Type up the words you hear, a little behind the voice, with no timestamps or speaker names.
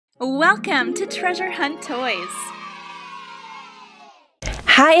Welcome to Treasure Hunt Toys.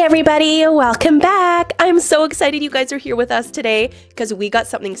 Hi everybody, welcome back. I'm so excited you guys are here with us today because we got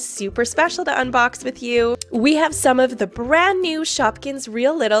something super special to unbox with you. We have some of the brand new Shopkins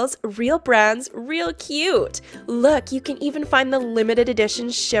Real Littles, real brands, real cute. Look, you can even find the limited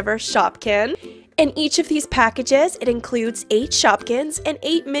edition Shiver Shopkin. In each of these packages, it includes 8 Shopkins and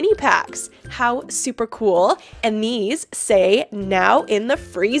 8 mini packs. How super cool. And these say now in the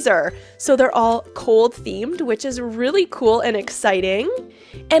freezer. So they're all cold themed, which is really cool and exciting.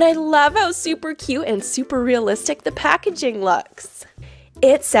 And I love how super cute and super realistic the packaging looks.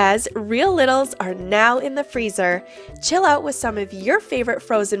 It says, Real Littles are now in the freezer. Chill out with some of your favorite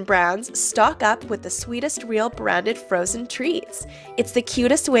frozen brands. Stock up with the sweetest real branded frozen treats. It's the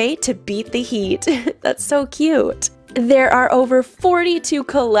cutest way to beat the heat. That's so cute. There are over 40 to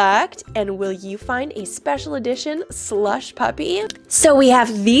collect, and will you find a special edition slush puppy? So we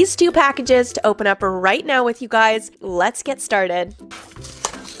have these 2 packages to open up right now with you guys. Let's get started.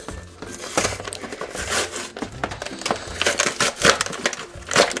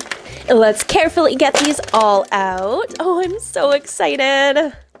 Let's carefully get these all out. Oh, I'm so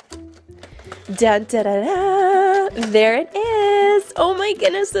excited. Dun, da, da, da. There it is. Oh my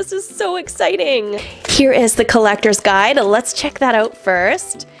goodness, this is so exciting. Here is the collector's guide. Let's check that out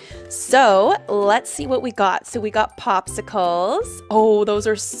first. So let's see what we got. So we got popsicles. Oh, those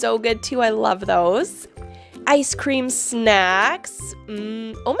are so good too. I love those. Ice cream snacks.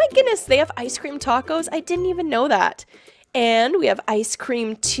 Oh my goodness, they have ice cream tacos. I didn't even know that. And we have ice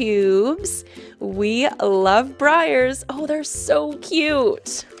cream tubes. We love Breyers. Oh, they're so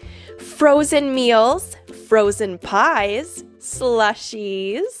cute. Frozen meals, frozen pies,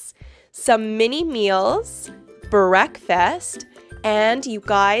 slushies, some mini meals, breakfast, and you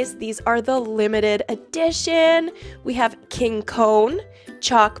guys, these are the limited edition. We have king cone,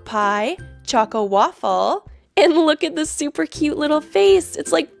 chalk pie, choco waffle, and look at this super cute little face.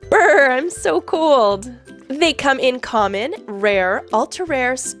 It's like, brr, I'm so cold. They come in common, rare, ultra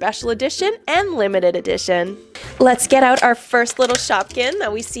rare, special edition, and limited edition. Let's get out our first little Shopkin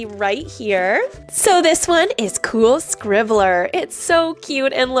that we see right here. So this one is Cool Scribbler. It's so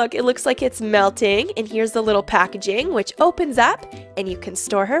cute, and look, it looks like it's melting. And here's the little packaging, which opens up, and you can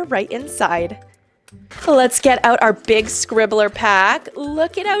store her right inside. Let's get out our big Scribbler pack.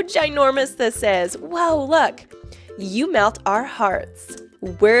 Look at how ginormous this is. Whoa, look. You melt our hearts.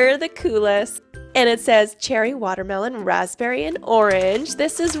 We're the coolest. And it says cherry, watermelon, raspberry, and orange.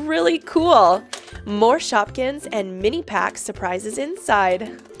 This is really cool. More Shopkins and mini pack surprises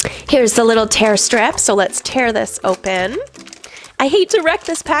inside. Here's the little tear strip, so let's tear this open. I hate to wreck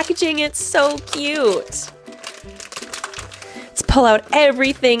this packaging, it's so cute. Let's pull out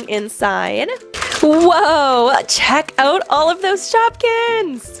everything inside. Whoa, check out all of those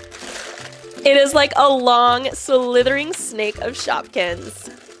Shopkins. It is like a long, slithering snake of Shopkins.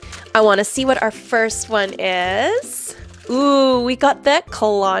 I want to see what our first one is. Ooh, we got the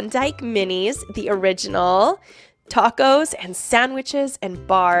Klondike Minis, the original. Tacos and sandwiches and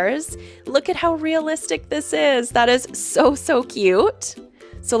bars. Look at how realistic this is. That is so, so cute.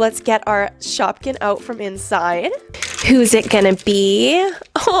 So let's get our Shopkin out from inside. Who's it gonna be?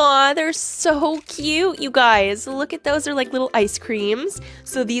 Aw, they're so cute, you guys. Look at those, they're like little ice creams.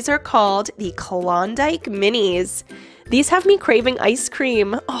 So these are called the Klondike Minis. These have me craving ice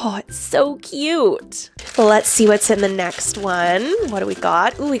cream. Oh, it's so cute. Let's see what's in the next one. What do we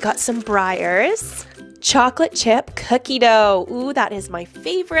got? Ooh, we got some Breyers. Chocolate chip cookie dough. Ooh, that is my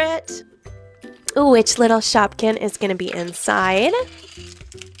favorite. Ooh, which little Shopkin is gonna be inside?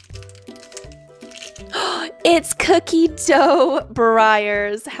 It's cookie dough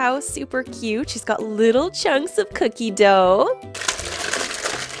Breyers. How super cute. She's got little chunks of cookie dough.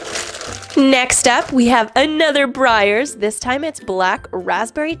 Next up, we have another Breyers. This time it's black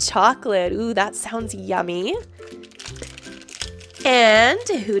raspberry chocolate. Ooh, that sounds yummy. And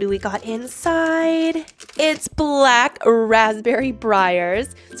who do we got inside? It's black raspberry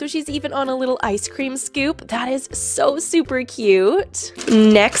Breyers. So she's even on a little ice cream scoop. That is so super cute.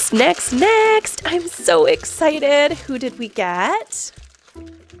 Next. I'm so excited. Who did we get?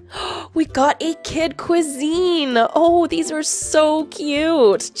 We got a kid cuisine. Oh, these are so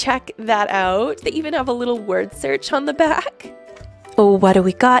cute. Check that out. They even have a little word search on the back. Oh, what do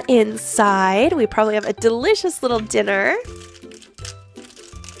we got inside? We probably have a delicious little dinner.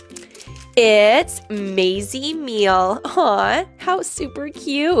 It's Maisie meal. Aw, how super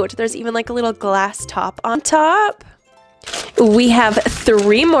cute. There's even like a little glass top on top. We have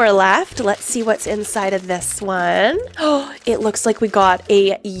 3 more left. Let's see what's inside of this one. Oh, it looks like we got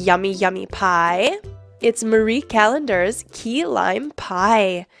a yummy, yummy pie. It's Marie Callender's Key Lime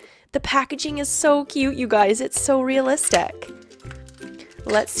Pie. The packaging is so cute, you guys. It's so realistic.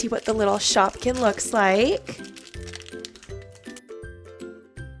 Let's see what the little Shopkin looks like.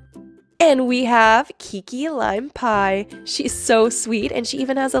 And we have Kiki Lime Pie. She's so sweet, and she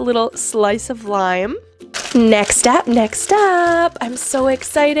even has a little slice of lime. Next up, I'm so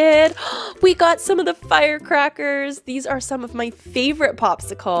excited. We got some of the firecrackers. These are some of my favorite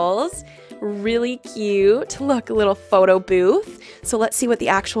popsicles. Really cute. Look, a little photo booth. So let's see what the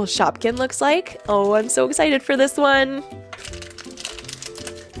actual Shopkin looks like. Oh, I'm so excited for this one.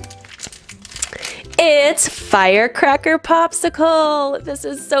 It's Firecracker Popsicle. This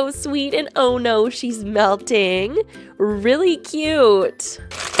is so sweet, and oh no, she's melting. Really cute.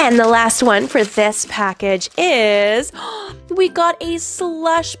 And the last one for this package is, we got a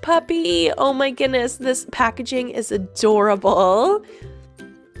slush puppy. Oh my goodness, this packaging is adorable.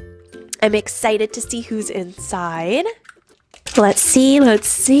 I'm excited to see who's inside. Let's see.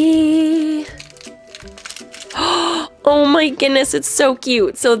 Oh my goodness, it's so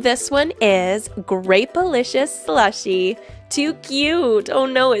cute. So this one is Grapelicious Slushy. Too cute. Oh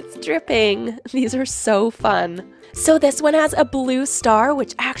no, it's dripping. These are so fun. So this one has a blue star,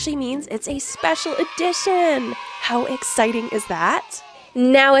 which actually means it's a special edition. How exciting is that?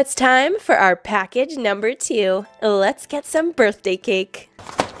 Now it's time for our package number 2. Let's get some birthday cake.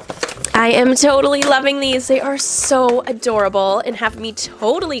 I am totally loving these. They are so adorable and have me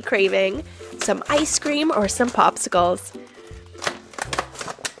totally craving some ice cream or some popsicles.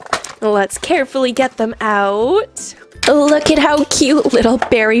 Let's carefully get them out. Look at how cute little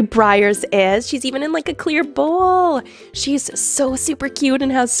Berry Briars is. She's even in like a clear bowl. She's so super cute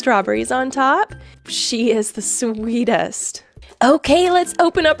and has strawberries on top. She is the sweetest. Okay, let's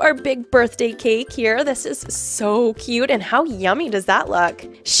open up our big birthday cake here. This is so cute, and how yummy does that look?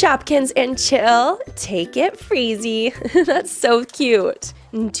 Shopkins and chill, take it freezy. That's so cute.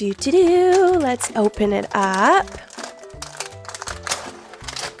 Let's open it up.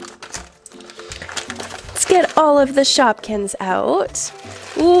 Let's get all of the Shopkins out.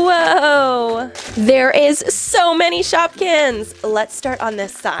 Whoa! There is so many Shopkins. Let's start on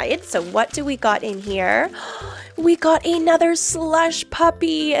this side. So what do we got in here? We got another slush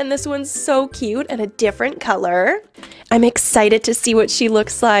puppy, and this one's so cute and a different color. I'm excited to see what she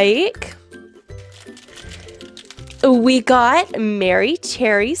looks like. We got Mary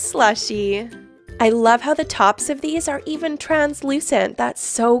Cherry Slushy. I love how the tops of these are even translucent. That's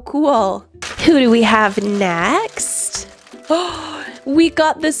so cool. Who do we have next? Oh, we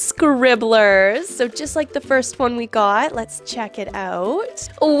got the Scribblers. So just like the first one we got, let's check it out.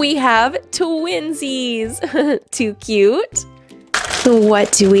 We have Twinsies. Too cute.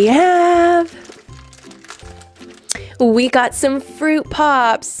 What do we have? We got some Fruit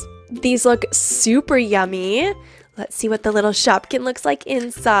Pops. These look super yummy. Let's see what the little Shopkin looks like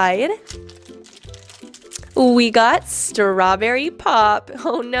inside. We got Strawberry Pop.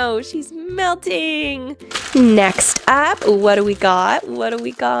 Oh no, she's melting. Next up, what do we got?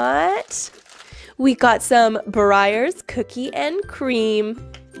 We got some Briars Cookie and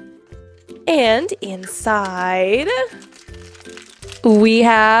Cream. And inside, we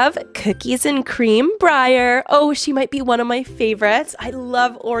have Cookies and Cream Briar. Oh, she might be one of my favorites. I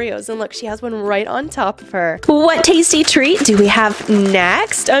love Oreos, and look, she has one right on top of her. What tasty treat do we have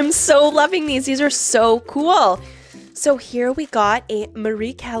next? I'm so loving these. These are so cool. So here we got a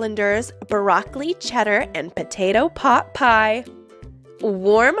Marie Callender's Broccoli Cheddar and Potato Pot Pie.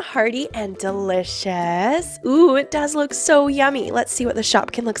 Warm, hearty, and delicious. Ooh, it does look so yummy. Let's see what the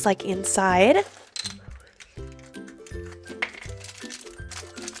Shopkin looks like inside.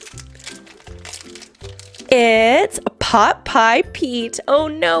 It's Pot Pie Pete. Oh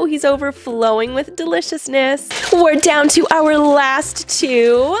no, he's overflowing with deliciousness. We're down to our last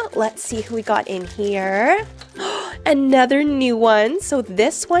 2. Let's see who we got in here. Another new one. So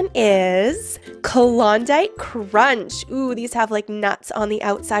this one is Klondike Crunch. Ooh, these have like nuts on the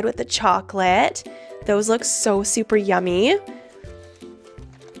outside with the chocolate. Those look so super yummy.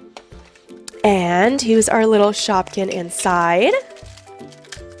 And here's our little Shopkin inside.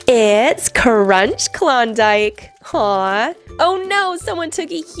 It's Crunch Klondike. Aw. Oh no, someone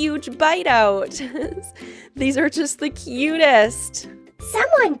took a huge bite out. These are just the cutest.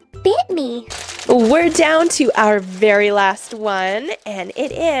 Someone bit me. We're down to our very last one, and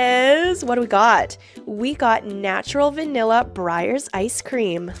it is, what do we got? We got Natural Vanilla Briars Ice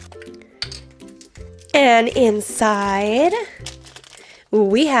Cream. And inside,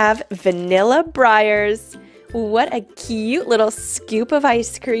 we have Vanilla Briars. What a cute little scoop of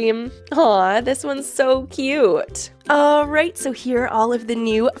ice cream. Aw, this one's so cute. Alright, so here are all of the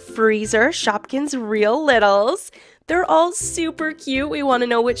new freezer Shopkins Real Littles. They're all super cute. We want to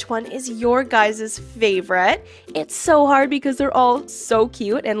know which one is your guys' favorite. It's so hard because they're all so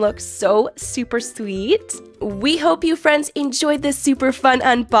cute and look so super sweet. We hope you friends enjoyed this super fun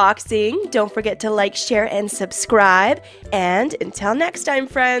unboxing. Don't forget to like, share, and subscribe. And until next time,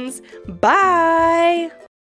 friends, bye!